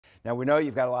Now, we know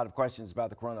you've got a lot of questions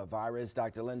about the coronavirus.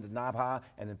 Dr. Linda Nabha,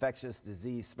 an infectious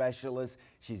disease specialist,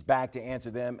 she's back to answer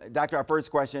them. Doctor, our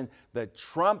first question, the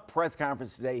Trump press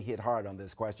conference today hit hard on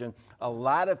this question. A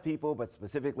lot of people, but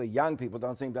specifically young people,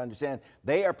 don't seem to understand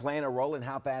they are playing a role in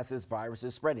how fast this virus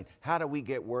is spreading. How do we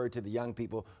get word to the young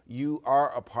people? You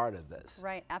are a part of this.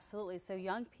 Right, absolutely. So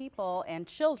young people and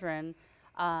children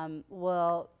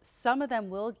some of them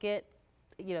will get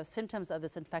symptoms of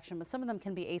this infection, but some of them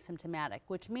can be asymptomatic,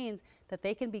 which means that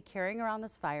they can be carrying around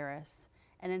this virus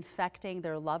and infecting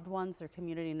their loved ones, their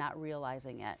community, not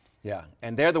realizing it. Yeah,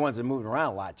 and they're the ones that are moving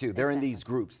around a lot too. They're Exactly. in these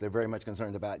groups. They're very much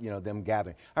concerned about, them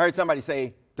gathering. I heard somebody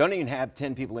say, don't even have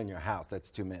 10 people in your house. That's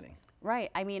too many.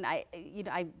 Right. I mean,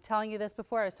 I'm telling you this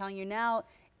before. I was telling you now,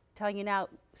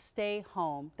 stay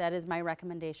home. That is my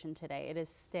recommendation today. It is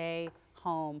stay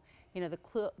home.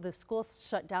 The schools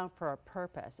shut down for a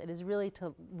purpose. It is really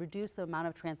to reduce the amount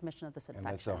of transmission of this infection.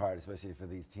 And that's so hard, especially for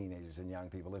these teenagers and young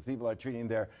people. If people are treating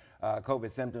their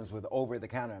COVID symptoms with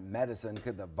over-the-counter medicine,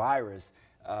 could the virus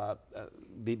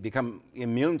become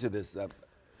immune to this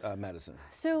medicine?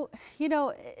 So,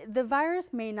 the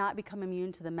virus may not become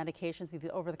immune to the medications, the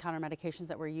over-the-counter medications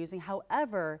that we're using.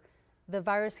 However, the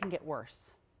virus can get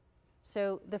worse.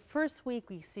 So the first week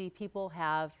we see people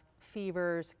have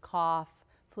fevers, cough,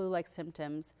 flu-like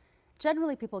symptoms.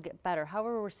 Generally, people get better.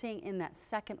 However, we're seeing in that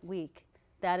second week,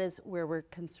 that is where we're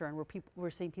concerned. We're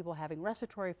seeing people having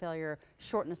respiratory failure,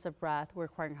 shortness of breath, we're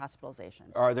requiring hospitalization.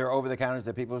 Are there over-the-counters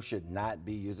that people should not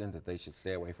be using, that they should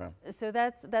stay away from? So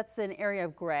that's an area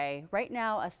of gray. Right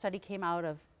now, a study came out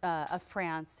of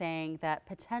France saying that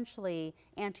potentially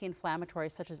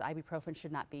anti-inflammatories such as ibuprofen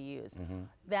should not be used.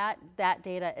 That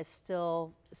data is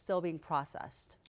still being processed.